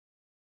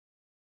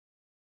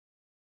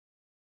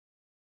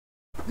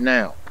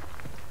Now,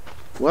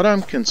 what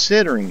I'm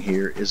considering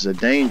here is a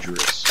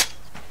dangerous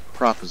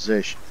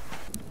proposition.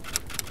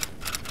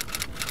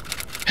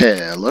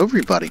 Hello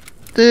everybody,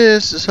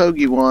 this is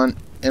Hoagie1,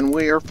 and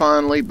we are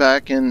finally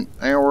back in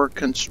our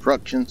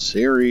construction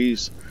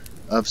series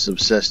of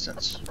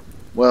Subsistence.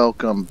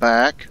 Welcome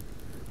back.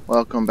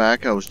 Welcome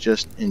back. I was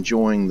just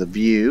enjoying the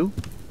view.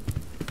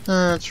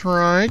 That's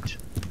right.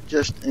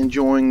 Just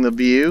enjoying the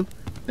view.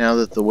 Now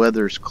that the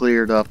weather's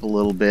cleared up a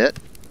little bit,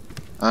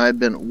 I've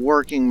been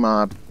working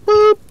my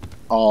boop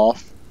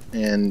off,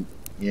 and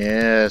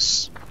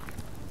yes,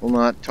 we'll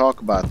not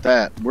talk about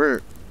that. We're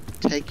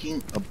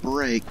taking a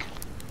break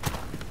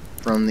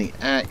from the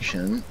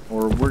action,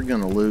 or we're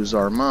gonna lose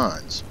our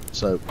minds.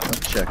 So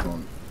let's check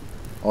on.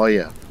 Oh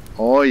yeah,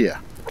 oh yeah.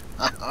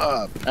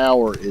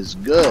 Power is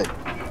good.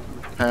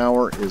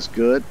 Power is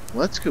good.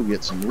 Let's go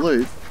get some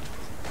loot.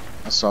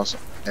 I saw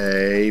some.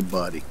 Hey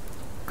buddy.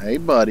 Hey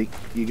buddy.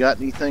 You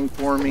got anything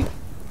for me?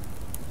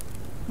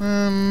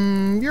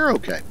 You're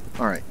okay.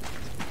 All right.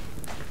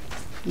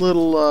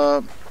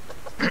 Little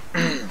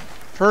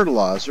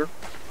fertilizer.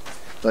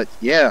 But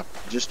yeah,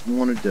 just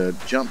wanted to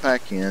jump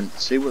back in,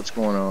 see what's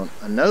going on.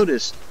 I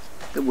noticed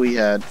that we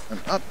had an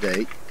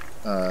update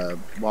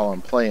while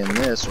I'm playing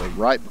this, or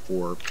right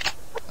before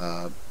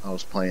I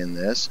was playing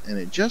this, and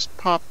it just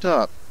popped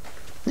up.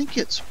 I think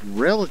it's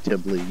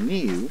relatively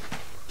new.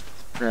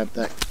 Grab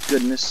that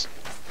goodness.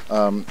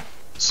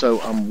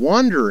 So I'm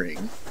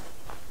wondering,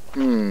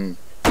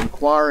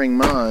 inquiring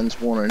minds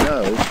want to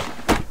know,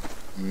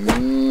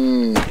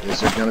 is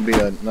there going to be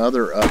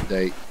another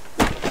update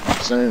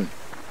soon?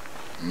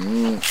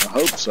 I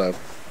hope so.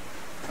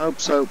 Hope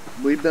so.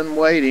 We've been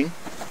waiting,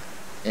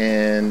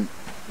 and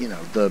you know,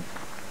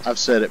 I've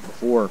said it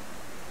before,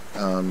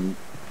 and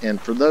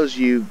for those of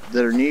you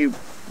that are new,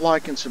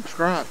 like and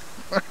subscribe.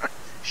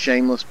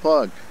 Shameless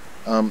plug.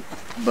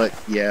 But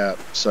yeah,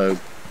 so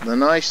the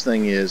nice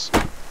thing is,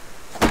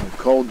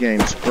 Cold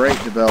Game's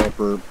great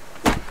developer.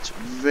 It's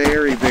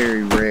very,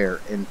 very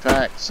rare. In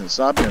fact, since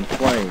I've been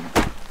playing,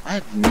 I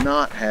have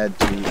not had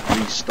to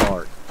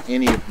restart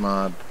any of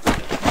my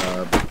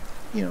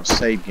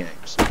save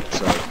games.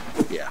 So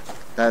yeah,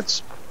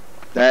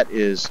 that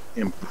is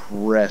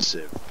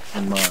impressive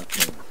in my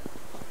opinion.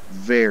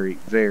 Very,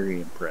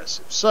 very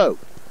impressive. So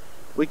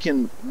we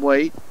can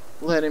wait,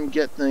 let him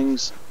get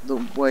things the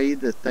way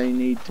that they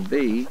need to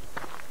be,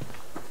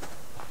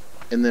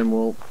 and then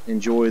we'll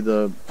enjoy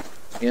the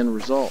end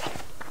result.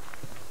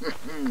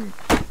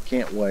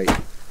 Can't wait.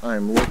 I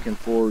am looking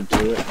forward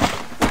to it.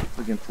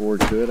 Looking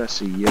forward to it. I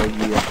see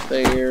Yogi up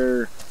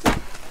there.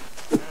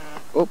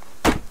 Oh,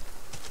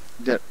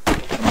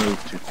 I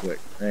moved too quick.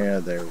 Yeah,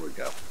 there we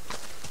go.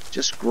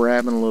 Just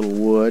grabbing a little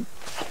wood.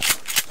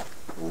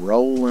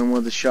 Rolling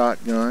with a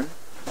shotgun.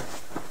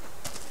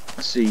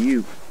 I see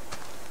you.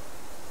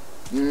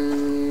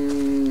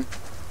 You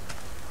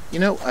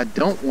know, I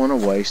don't want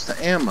to waste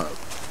the ammo.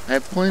 I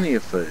have plenty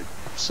of food.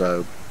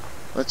 So,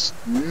 let's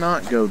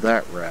not go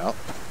that route.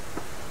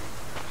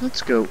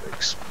 Let's go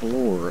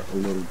explore a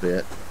little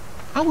bit.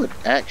 I would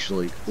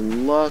actually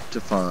love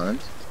to find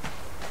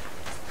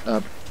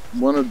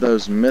one of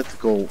those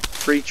mythical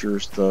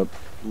creatures, the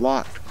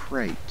locked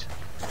crate.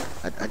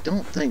 I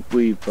don't think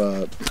we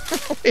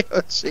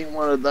haven't seen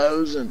one of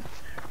those in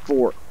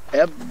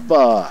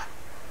forever.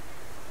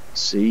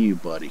 See you,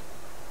 buddy.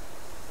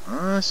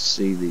 I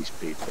see these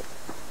people.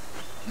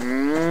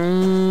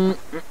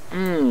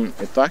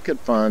 If I could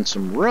find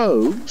some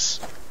rogues,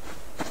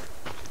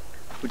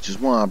 which is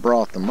why I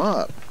brought them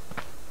up,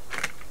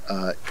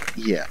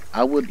 yeah,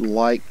 I would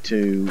like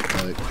to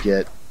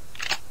get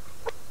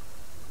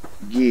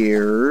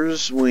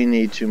gears. We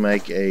need to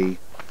make a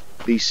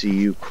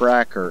BCU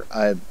cracker.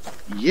 I've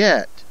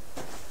yet,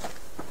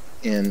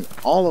 in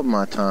all of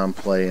my time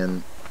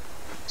playing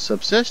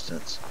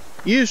Subsistence,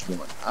 used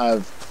one.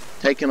 I've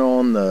taken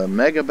on the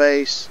Mega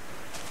Base,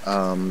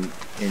 and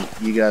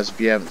you guys,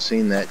 if you haven't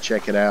seen that,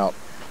 check it out,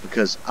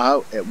 because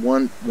at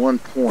one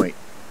point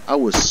I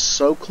was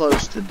so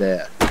close to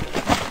death.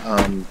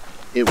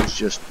 It was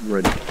just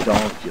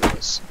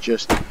ridiculous,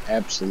 just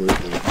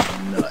absolutely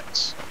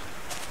nuts.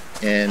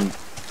 And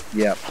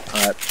yeah,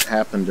 I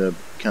happened to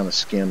kind of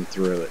skim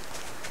through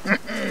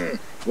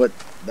it.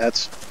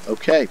 That's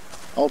okay.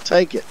 I'll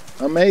take it.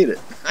 I made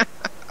it.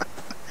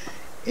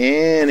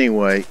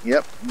 Anyway,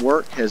 yep,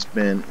 work has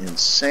been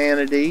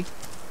insanity.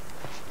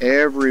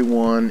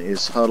 Everyone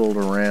is huddled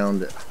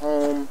around at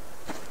home.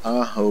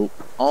 I hope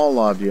all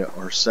of you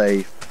are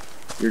safe.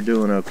 You're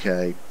doing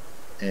okay,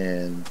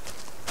 and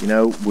you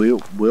know,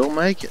 we'll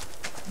make it.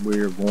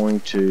 We're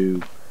going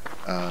to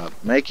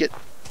make it.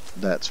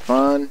 That's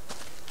fine,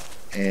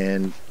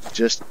 and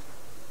just,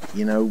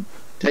 you know,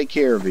 take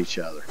care of each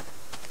other.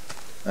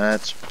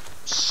 That's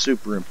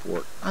super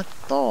important. I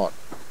thought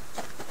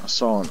I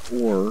saw an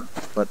ore,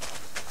 but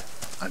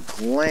I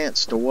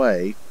glanced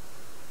away,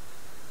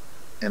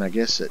 and I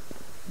guess it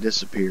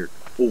disappeared.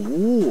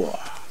 Ooh.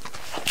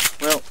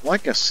 Well,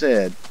 like I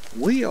said,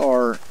 we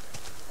are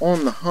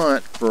on the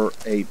hunt for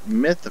a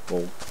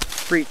mythical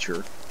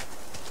creature.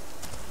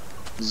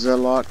 the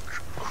locked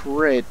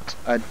crate.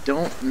 I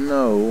don't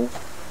know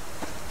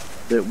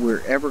that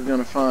we're ever going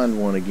to find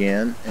one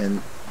again,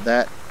 and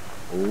that...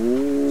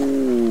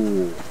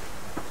 Oh,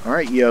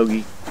 alright,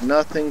 Yogi,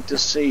 nothing to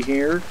see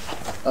here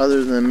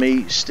other than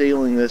me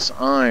stealing this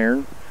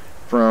iron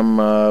from,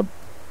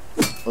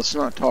 let's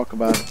not talk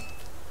about it.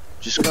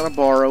 Just gonna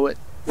borrow it.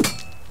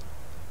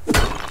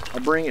 I'll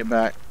bring it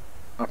back,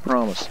 I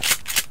promise.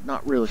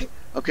 Not really.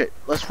 Okay,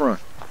 let's run.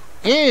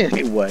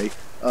 Anyway,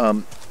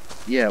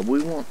 yeah,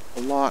 we want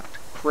a locked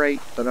crate,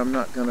 but I'm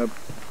not gonna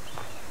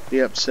be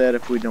upset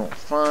if we don't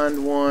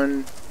find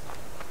one.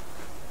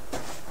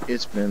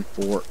 It's been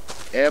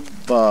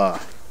forever.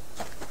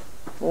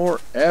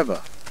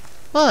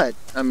 But,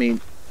 I mean,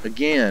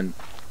 again,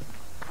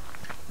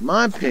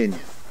 my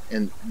opinion,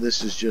 and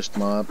this is just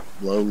my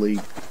lowly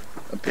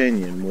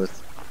opinion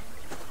with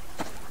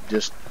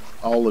just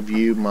all of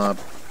you, my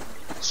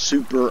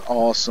super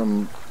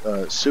awesome,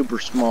 super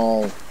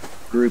small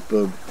group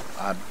of,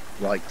 I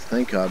like to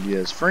think of you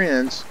as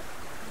friends.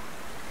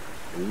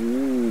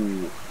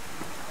 Ooh.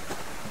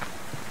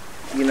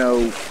 You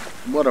know,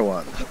 what do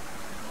I know?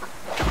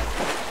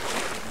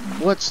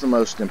 What's the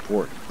most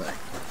important thing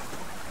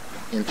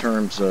in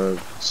terms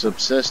of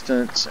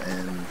subsistence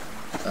and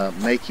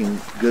making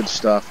good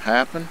stuff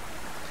happen?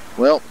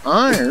 Well,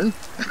 iron.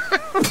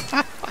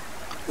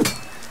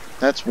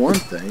 That's one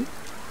thing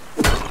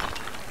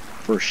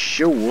for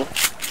sure.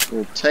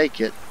 We'll take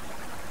it.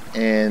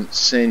 And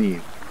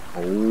sinew.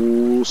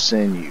 Oh,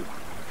 sinew.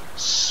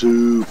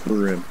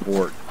 Super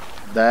important.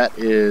 That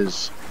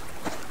is,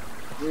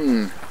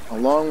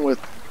 along with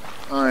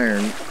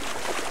iron,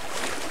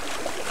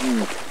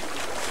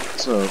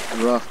 it's a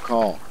rough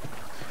call.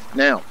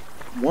 Now,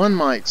 one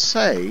might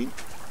say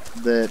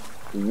that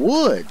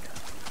wood,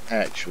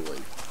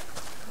 actually,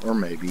 or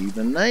maybe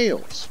even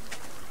nails,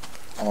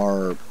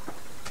 are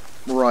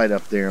right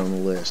up there on the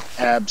list.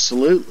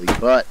 Absolutely,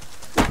 but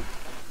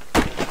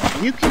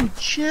you can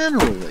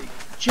generally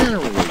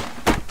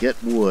get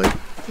wood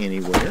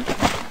anywhere,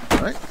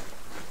 right?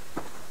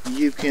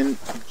 You can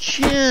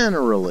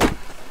generally,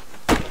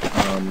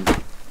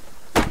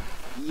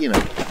 you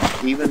know,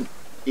 even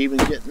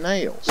get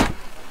nails,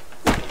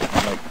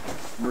 like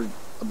we're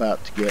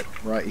about to get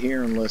right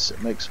here, unless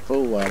it makes a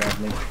fool out of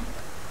me.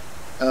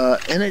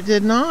 And it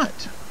did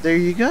not. There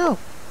you go.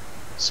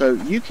 So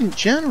you can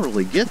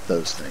generally get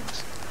those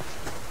things,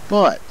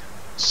 but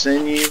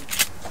sinew,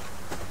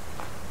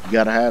 you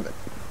gotta have it.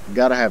 You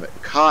gotta have it.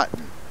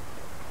 Cotton.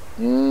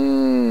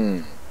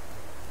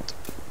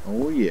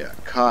 Oh yeah,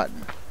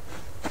 cotton.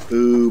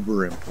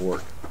 Uber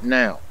important.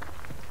 Now,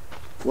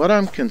 what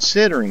I'm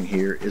considering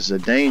here is a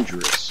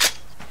dangerous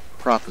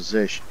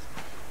proposition.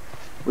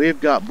 We have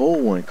got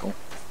bullwinkle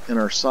in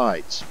our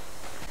sights,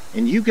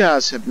 and you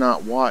guys have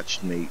not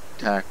watched me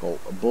tackle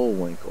a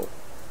bullwinkle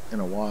in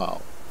a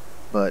while,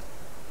 but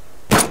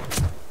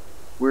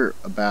we're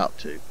about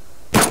to.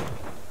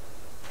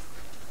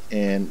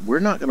 And we're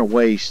not going to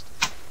waste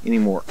any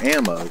more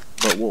ammo,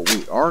 but what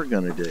we are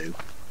going to do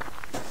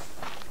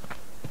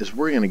is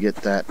we're going to get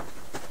that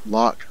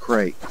locked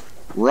crate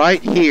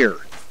right here.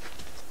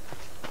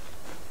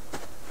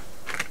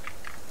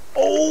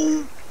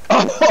 Oh!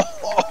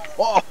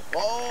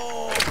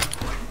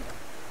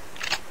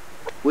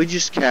 We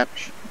just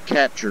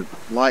captured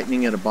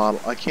lightning in a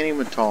bottle. I can't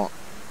even talk.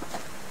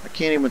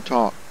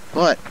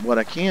 But what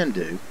I can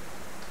do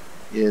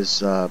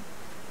is,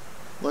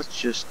 let's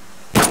just,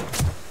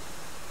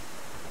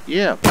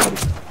 yeah, buddy.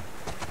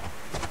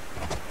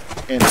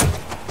 And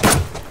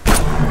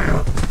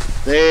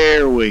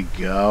there we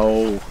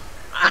go.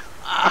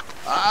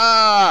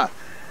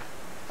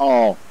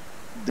 Oh,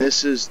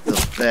 this is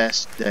the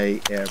best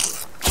day ever.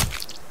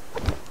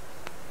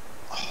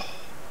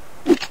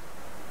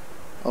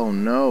 Oh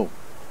no.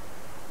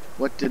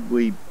 What did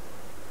we...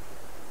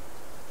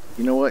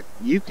 You know what?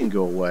 You can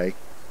go away.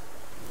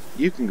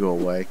 You can go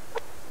away.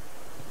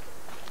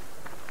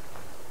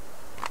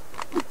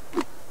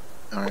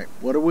 Alright,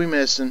 what are we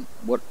missing?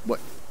 What?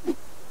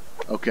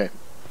 Okay.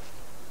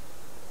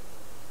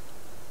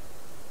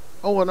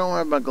 Oh, I don't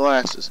have my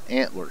glasses.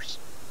 Antlers.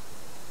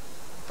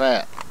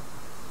 Fat.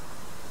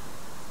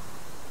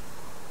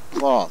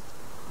 Cloth.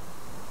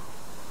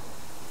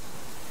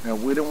 Now,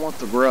 we don't want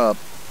the grub.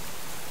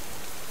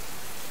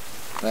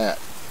 Fat.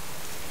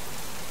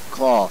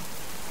 Cloth.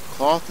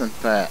 Cloth and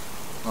fat.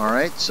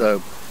 Alright, so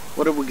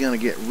what are we going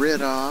to get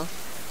rid of?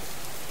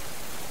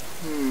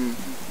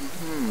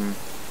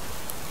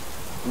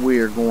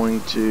 We're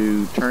going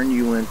to turn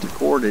you into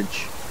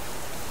cordage.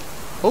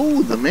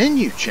 Oh, the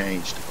menu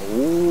changed.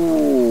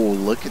 Oh,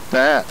 look at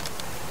that.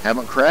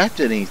 Haven't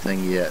crafted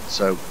anything yet,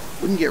 so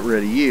we can get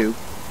rid of you.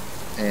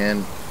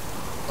 And,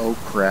 oh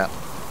crap.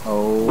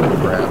 Oh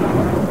crap.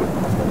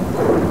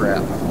 Oh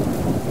crap.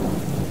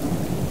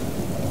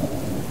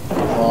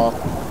 Cloth,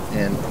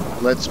 and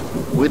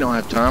we don't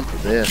have time for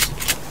this.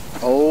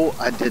 Oh,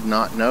 I did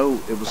not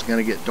know it was going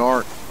to get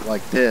dark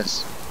like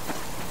this.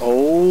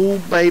 Oh,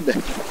 baby.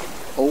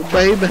 Oh,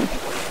 baby.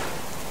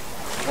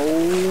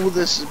 Oh,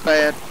 this is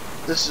bad.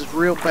 This is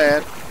real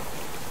bad.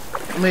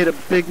 I made a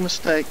big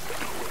mistake.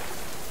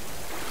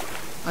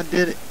 I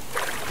did it.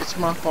 It's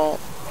my fault.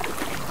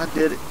 I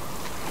did it.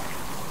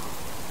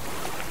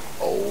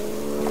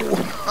 Oh,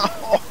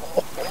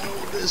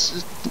 this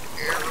is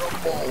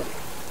terrible.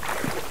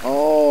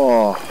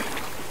 Oh.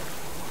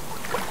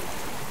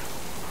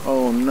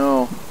 Oh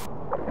no.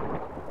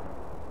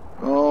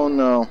 Oh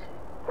no.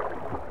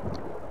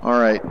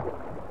 Alright.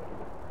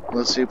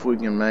 Let's see if we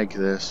can make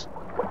this.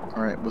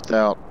 Alright,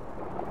 without.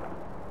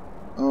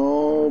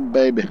 Oh,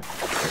 baby.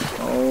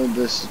 Oh,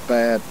 this is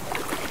bad.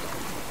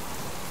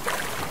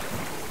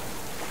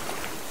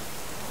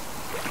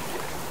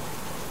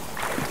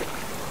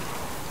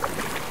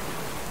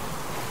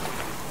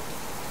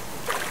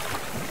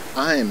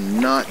 I am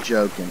not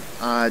joking.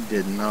 I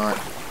did not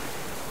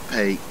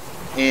pay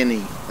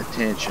any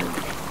attention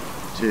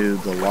to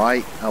the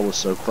light. I was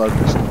so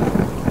focused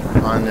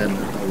on finding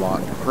a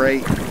locked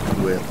crate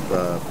with,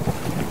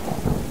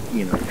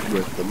 you know,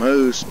 with the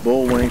moose,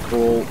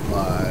 bullwinkle.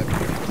 I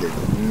did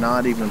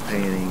not even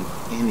pay any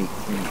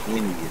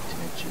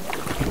attention.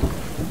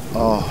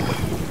 Oh,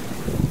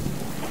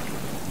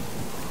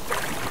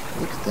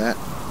 look at that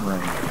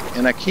rain,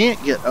 and I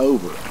can't get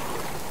over.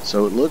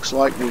 So it looks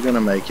like we're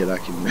gonna make it. I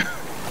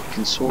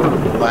can sort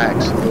of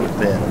relax a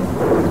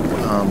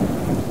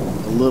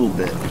little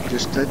bit,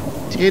 just a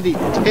titty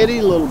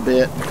little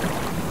bit.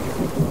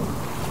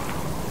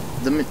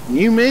 The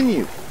new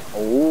menu.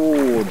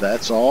 Oh,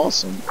 that's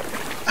awesome.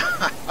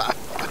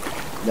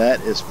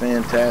 That is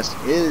fantastic.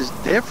 It is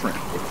different,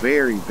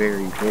 very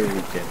different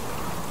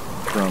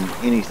from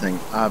anything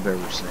I've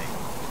ever seen.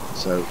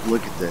 So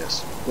look at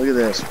this. Look at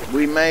this.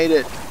 We made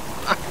it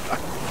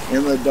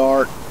in the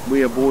dark.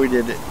 We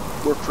avoided it.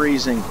 We're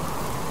freezing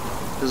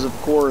because, of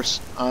course,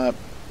 I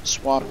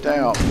swapped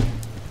out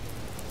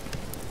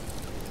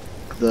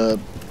the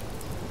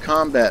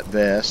combat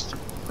vest,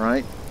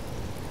 right,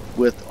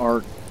 with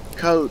our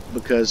coat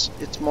because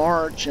it's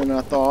March, and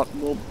I thought,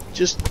 well,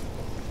 just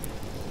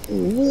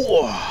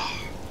whoa.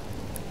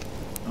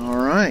 All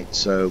right,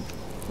 so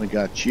we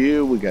got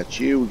you, we got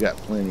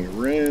plenty of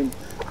room.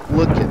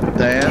 Look at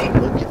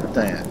that, look at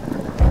that.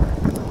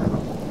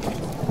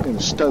 I'm gonna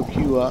stoke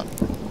you up.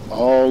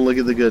 Oh, look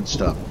at the good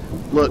stuff.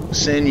 Look,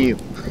 sinew.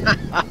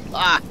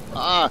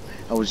 I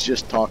was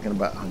just talking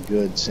about how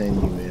good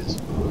sinew is.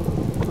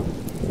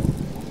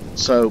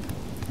 So,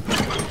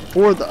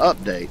 for the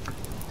update,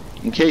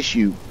 in case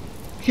you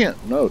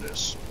can't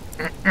notice,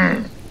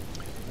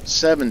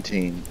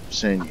 17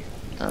 sinew.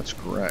 That's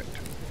correct.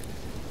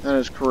 That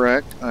is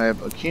correct. I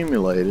have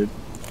accumulated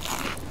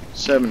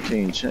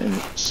 17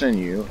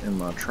 sinew in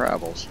my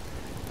travels.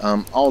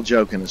 All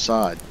joking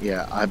aside,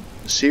 yeah, I've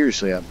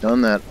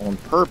done that on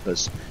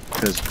purpose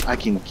because I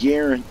can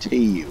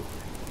guarantee you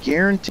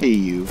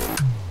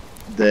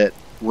that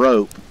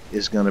rope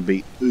is going to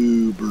be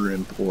uber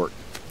important.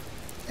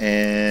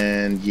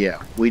 And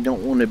yeah, we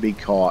don't want to be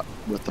caught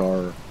with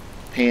our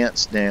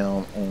pants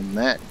down on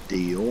that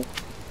deal.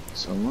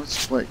 So let's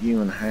split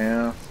you in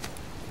half.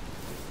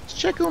 Let's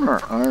check on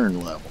our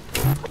iron level.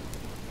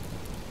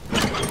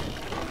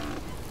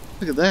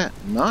 Look at that,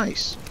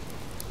 nice.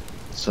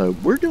 So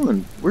we're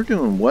doing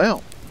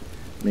well.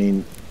 I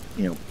mean,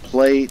 you know,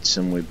 plates,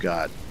 and we've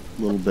got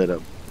a little bit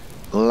of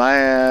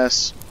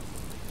glass.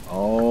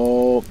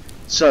 Oh,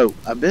 so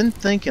I've been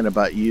thinking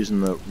about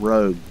using the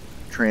Rogue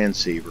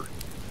transceiver.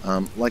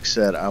 Like I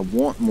said, I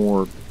want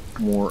more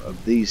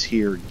of these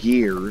here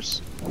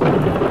gears. And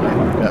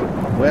we've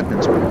got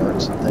weapons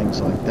parts and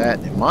things like that.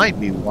 It might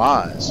be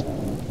wise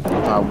if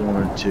I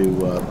wanted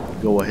to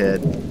go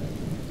ahead,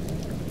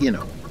 you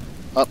know,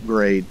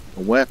 upgrade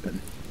a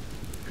weapon,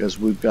 because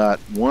we've got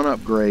one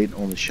upgrade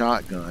on the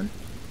shotgun,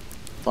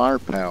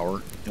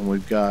 firepower, and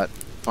we've got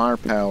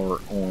firepower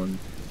on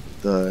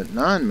the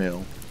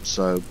 9mm.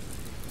 So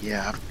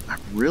yeah,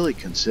 I've really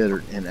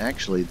considered, and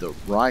actually the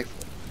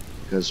rifle,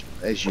 because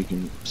as you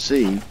can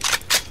see,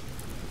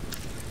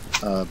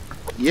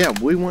 yeah,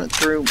 we went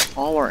through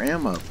all our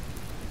ammo.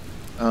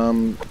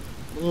 A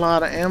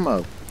lot of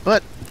ammo,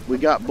 but we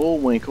got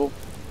bullwinkle,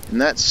 and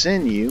that's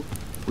sinew.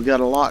 We got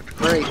a locked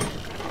crate.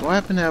 Do I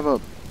happen to have a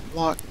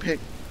lockpick,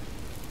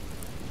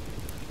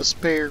 a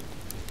spare?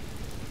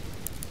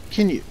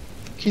 Can you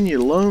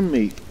loan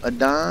me a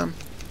dime?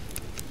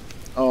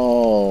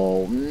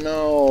 Oh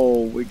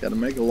no, we got to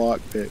make a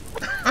lockpick.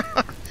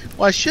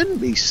 Well, I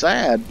shouldn't be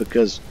sad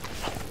because,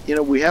 you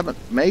know, we haven't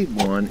made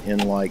one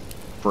in like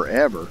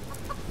forever.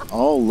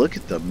 Oh, look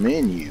at the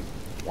menu.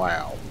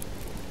 Wow.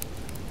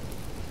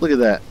 Look at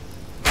that.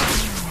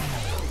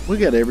 We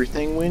got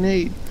everything we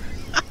need.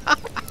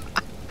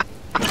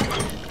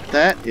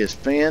 That is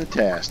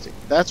fantastic.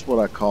 That's what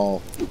I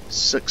call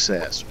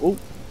success. Oh,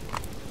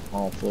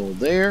 all full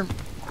there.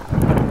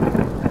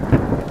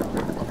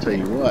 I'll tell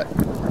you what.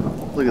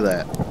 Look at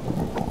that.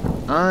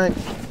 I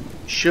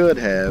should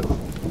have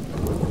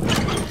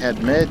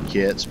had med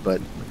kits,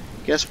 but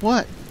guess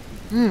what?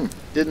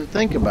 Didn't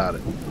think about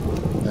it.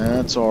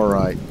 That's all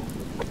right.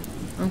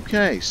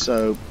 Okay,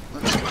 so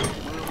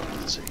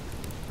let's see.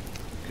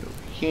 Go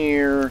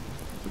here.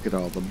 Look at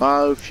all the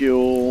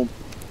biofuel.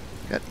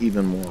 Got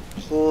even more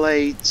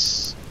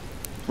plates,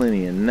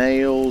 plenty of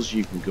nails.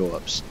 You can go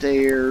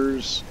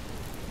upstairs,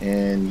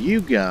 and you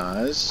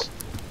guys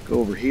go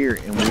over here,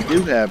 and we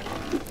do have,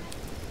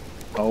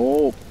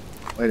 oh,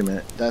 wait a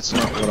minute, that's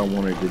not what I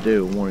wanted to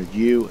do. I wanted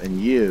you and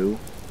you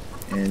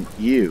and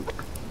you,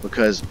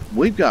 because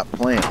we've got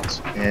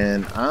plans,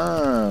 and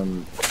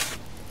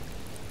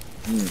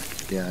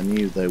yeah, I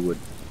knew they would.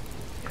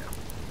 Yeah,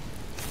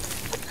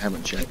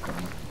 haven't checked on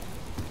them.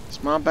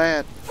 It's my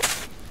bad.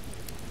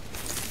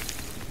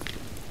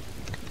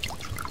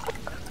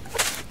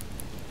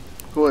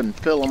 Go ahead and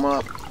fill them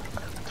up,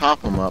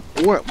 top them up,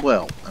 or,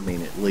 well, I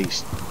mean, at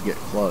least get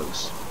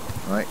close,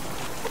 right?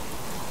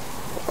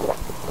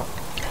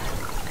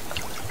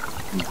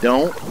 And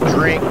don't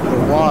drink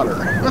the water.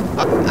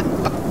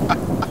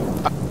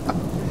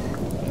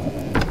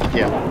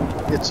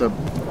 Yeah, it's a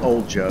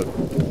old joke.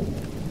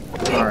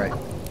 All right,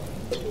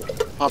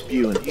 pop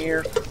you in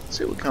here. Let's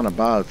see what kind of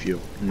biofuel.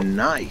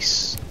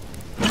 Nice,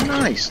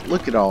 nice.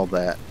 Look at all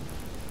that.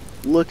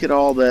 Look at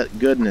all that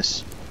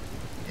goodness.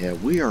 Yeah,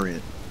 we are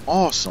in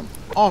awesome,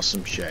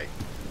 awesome shape.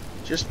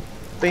 Just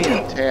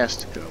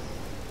fantastico.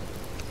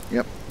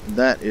 Yep,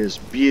 that is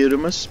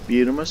beautimous,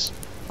 beautimous.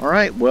 All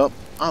right, well,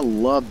 I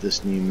love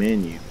this new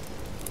menu.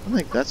 I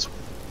think that's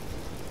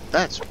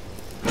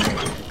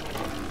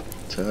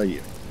tell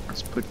you.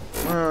 Let's put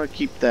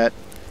keep that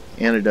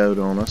antidote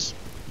on us.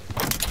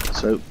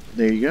 So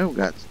there you go.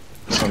 Got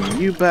some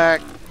of you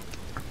back.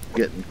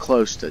 Getting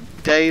close to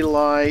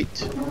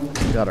daylight.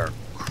 Got our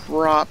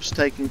crops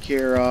taken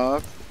care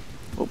of.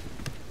 Oh,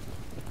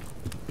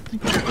 I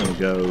think we're gonna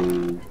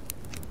go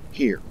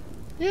here.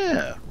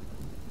 Yeah,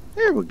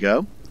 there we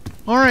go.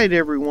 All right,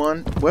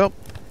 everyone. Well,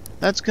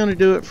 that's gonna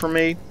do it for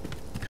me.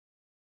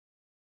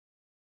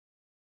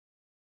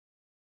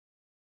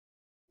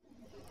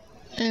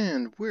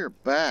 And we're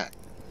back.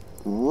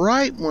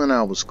 Right when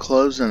I was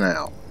closing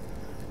out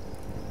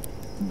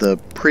the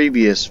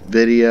previous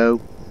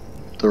video,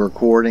 the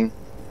recording,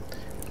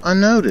 I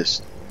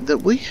noticed that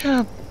we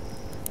have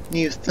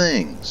new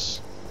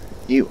things,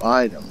 new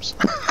items.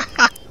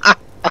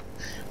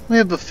 We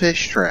have a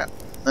fish trap,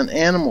 an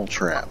animal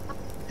trap,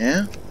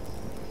 yeah?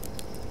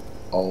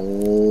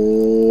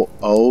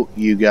 Oh,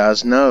 you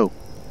guys know,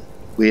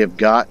 we have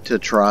got to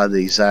try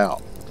these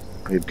out.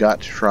 We've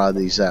got to try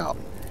these out.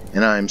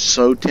 And I am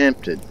so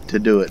tempted to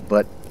do it,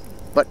 but,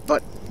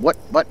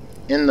 what,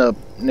 in the,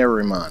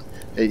 never mind.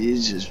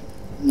 It's just,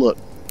 look,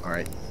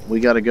 alright, we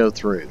got to go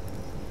through.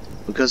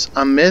 Because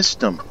I missed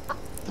them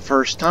the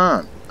first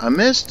time. I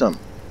missed them.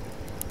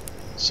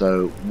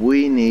 So,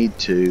 we need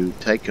to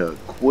take a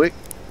quick,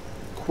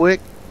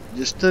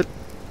 just a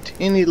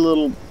teeny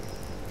little,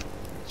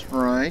 that's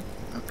right.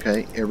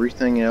 Okay,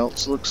 everything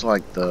else looks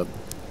like the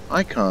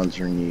icons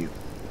are new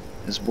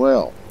as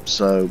well.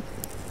 So,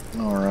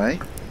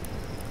 alright.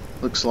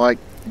 Looks like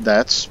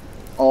that's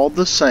all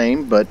the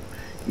same, but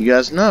you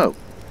guys know.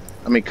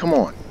 I mean, come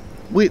on.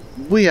 We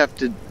have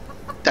to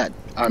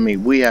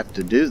we have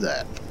to do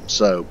that.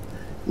 So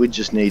we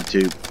just need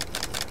to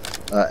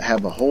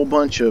have a whole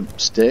bunch of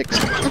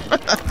sticks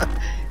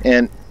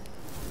and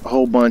a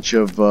whole bunch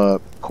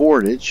of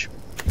cordage.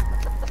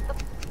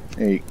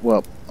 Hey,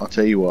 well, I'll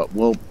tell you what.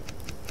 We'll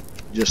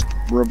just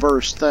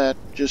reverse that.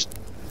 Just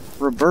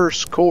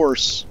reverse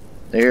course.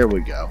 There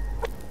we go.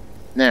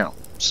 Now,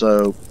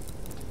 so.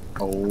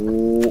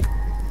 Oh,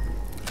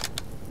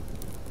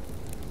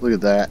 look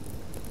at that.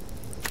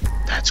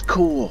 That's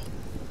cool.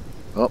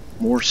 Oh,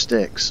 more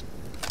sticks.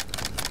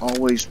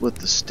 Always with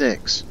the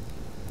sticks.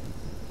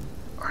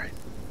 Alright.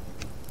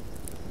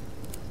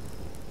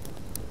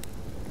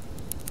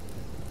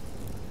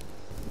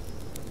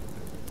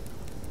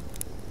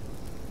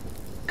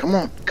 Come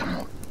on, come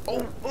on.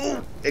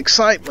 Oh,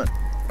 excitement.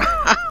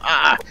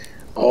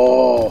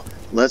 Oh,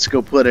 let's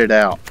go put it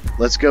out.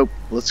 Let's go.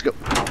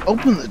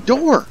 Open the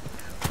door.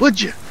 Would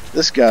you?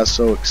 This guy's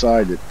so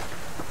excited.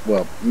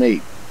 Well,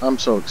 me. I'm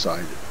so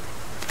excited.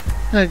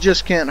 And I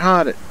just can't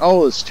hide it.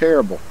 Oh, it's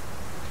terrible.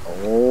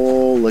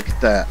 Oh, look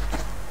at that.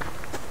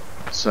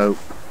 So,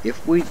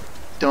 if we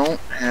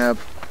don't have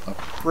a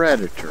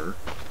predator...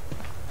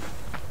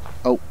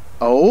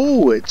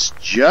 Oh, it's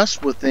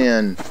just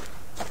within...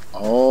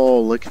 Oh,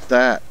 look at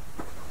that.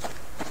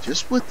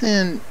 Just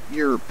within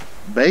your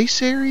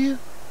base area?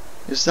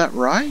 Is that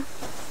right?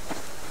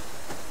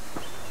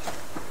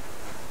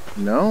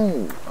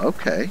 No.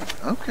 Okay.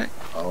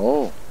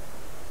 Oh.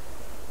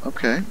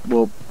 Okay.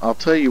 Well, I'll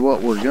tell you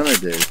what we're gonna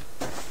do.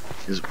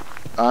 Is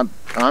I'm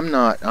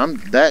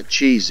that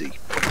cheesy.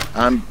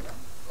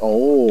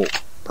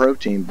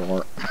 Protein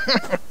bar.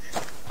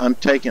 I'm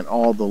taking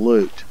all the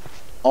loot.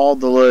 All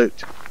the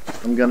loot.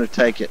 I'm gonna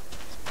take it.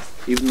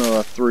 Even though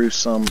I threw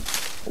some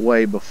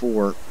away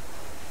before.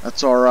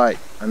 That's alright.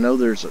 I know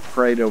there's a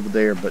crate over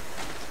there, but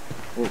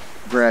we'll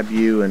grab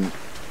you and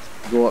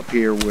go up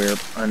here where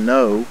I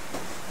know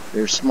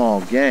there's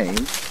small game,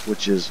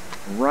 which is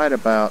right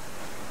about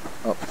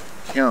up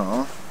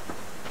here.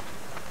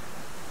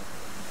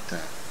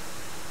 That.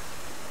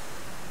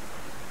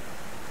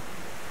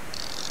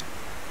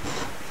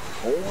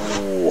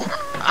 Oh,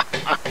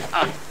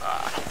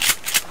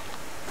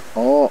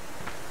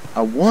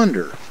 I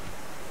wonder.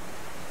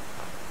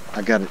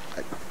 I got it.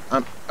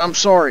 I'm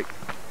sorry.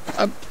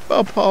 I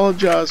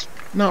apologize.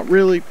 Not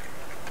really.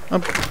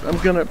 I'm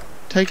gonna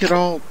take it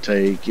all.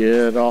 Take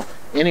it all.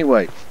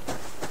 Anyway.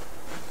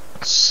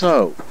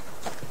 So.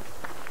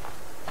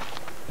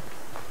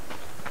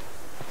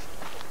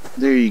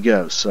 There you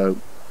go. So.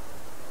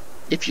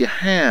 If you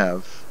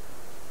have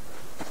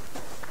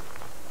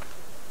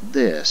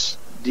this,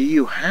 do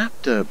you have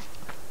to?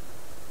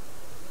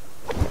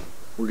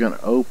 We're gonna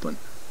open.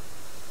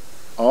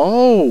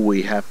 Oh,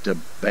 we have to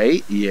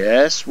bait.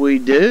 Yes, we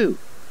do.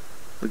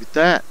 Look at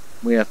that.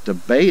 We have to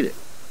bait it.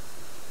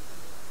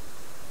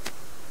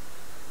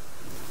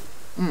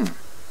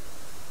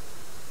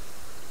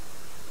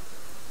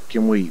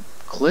 Can we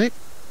click?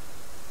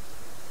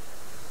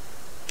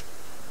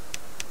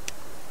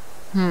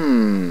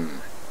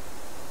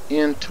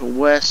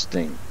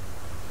 Interesting.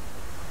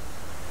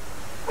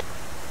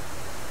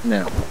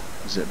 Now,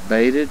 is it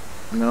baited?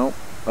 No.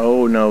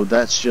 Oh no,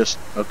 that's just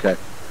okay.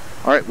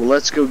 Alright, well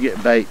let's go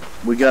get bait.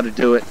 We gotta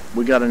do it.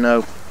 We gotta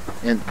know.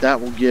 And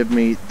that will give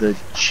me the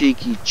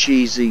cheeky,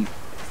 cheesy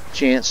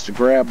chance to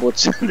grab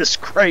what's in this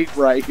crate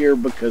right here,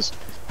 because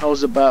I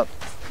was about,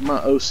 my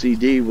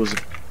OCD was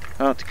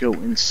about to go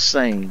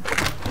insane.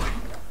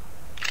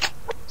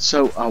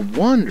 So I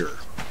wonder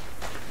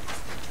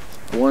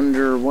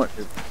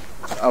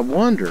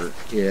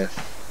if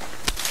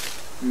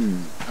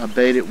I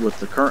bait it with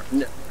the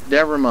current.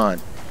 Never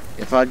mind.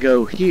 If I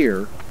go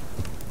here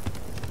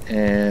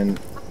and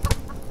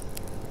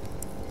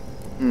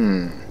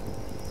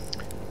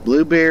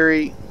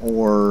blueberry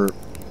or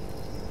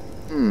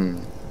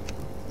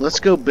let's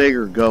go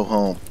bigger, go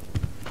home.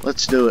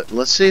 Let's do it.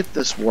 Let's see if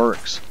this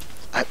works.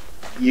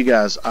 You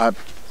guys, I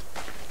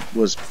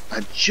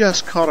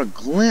just caught a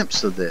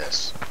glimpse of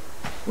this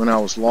when I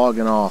was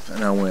logging off,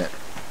 and I went,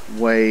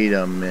 wait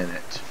a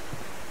minute,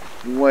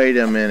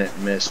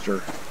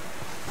 mister.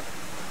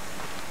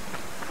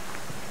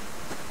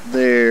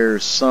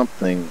 There's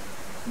something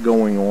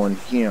going on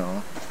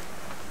here.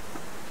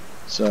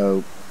 So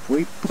if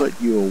we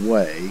put you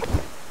away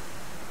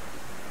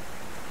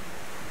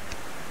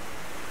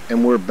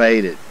and we're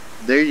baited,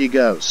 there you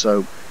go.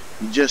 So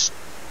you just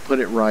put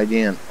it right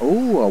in.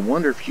 Oh, I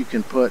wonder if you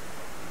can put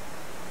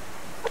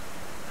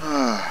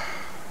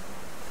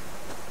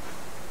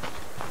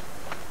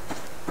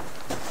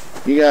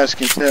you guys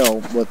can tell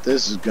what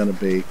this is going to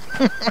be.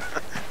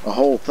 A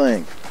whole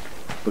thing,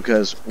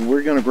 because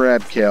we're going to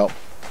grab kelp,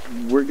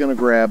 we're going to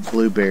grab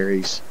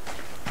blueberries,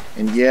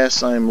 and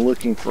yes, I'm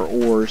looking for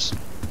ores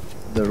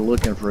that are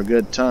looking for a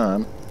good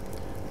time.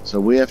 So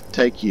we have to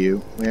take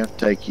you,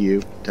 take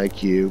you,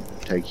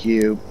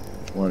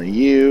 one of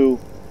you,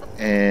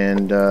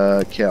 and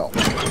kelp,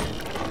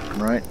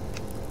 right?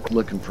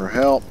 Looking for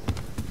help.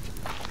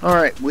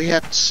 Alright, we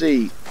have to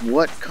see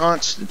what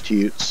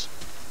constitutes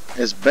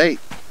as bait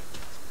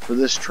for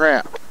this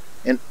trap,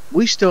 and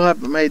we still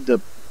haven't made the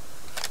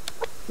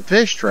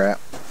fish trap.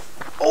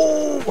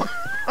 Oh,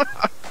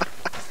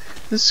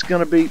 this is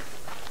gonna be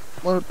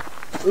one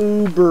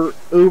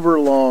uber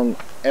long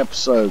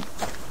episode,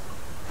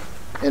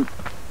 and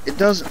it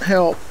doesn't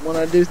help when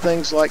I do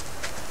things like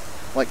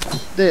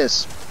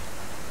this.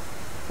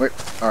 Wait,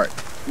 all right,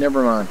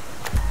 never mind.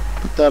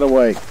 Put that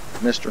away,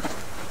 mister.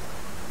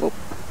 Whoa,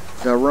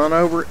 did I run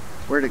over it?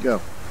 Where'd it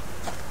go?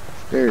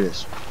 There it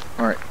is.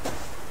 All right.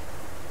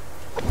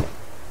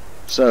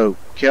 So,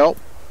 kelp.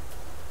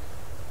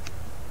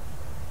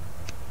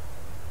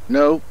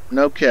 No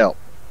kelp.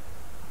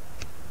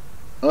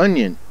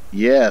 Onion,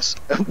 yes.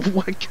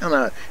 What kind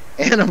of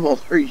animal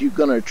are you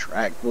going to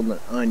attract with an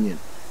onion?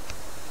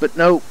 But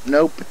no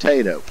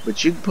potato.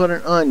 But you can put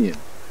an onion.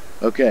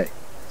 Okay,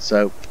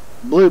 so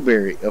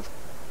blueberry.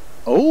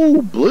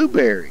 Oh,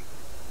 blueberry.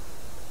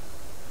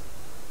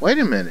 Wait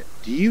a minute.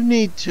 Do you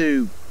need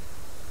to...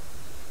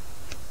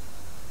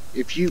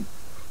 If you...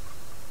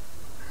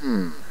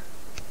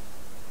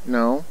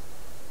 No.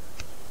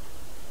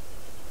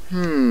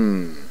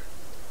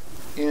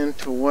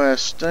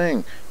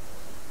 Interesting.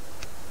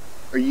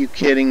 Are you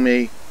kidding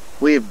me?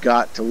 We have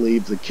got to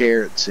leave the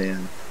carrots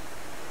in.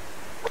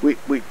 We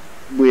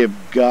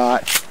have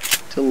got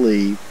to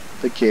leave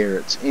the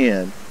carrots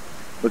in,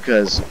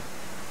 because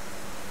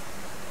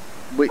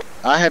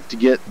I have to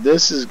get,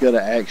 this is going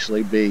to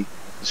actually be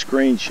a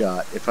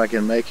screenshot if I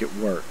can make it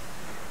work.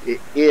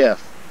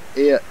 If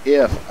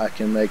I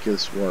can make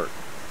this work.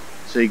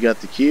 So you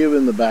got the cube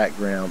in the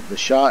background, the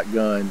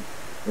shotgun,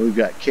 and we've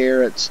got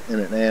carrots and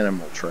an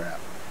animal trap.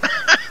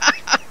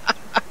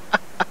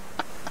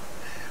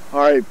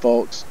 Alright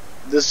folks,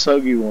 this is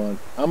Hoagie One.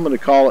 I'm going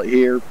to call it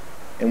here,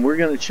 and we're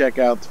going to check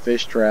out the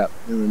fish trap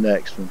in the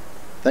next one.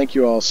 Thank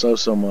you all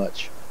so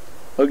much.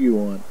 Hoagie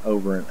One,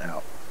 over and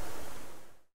out.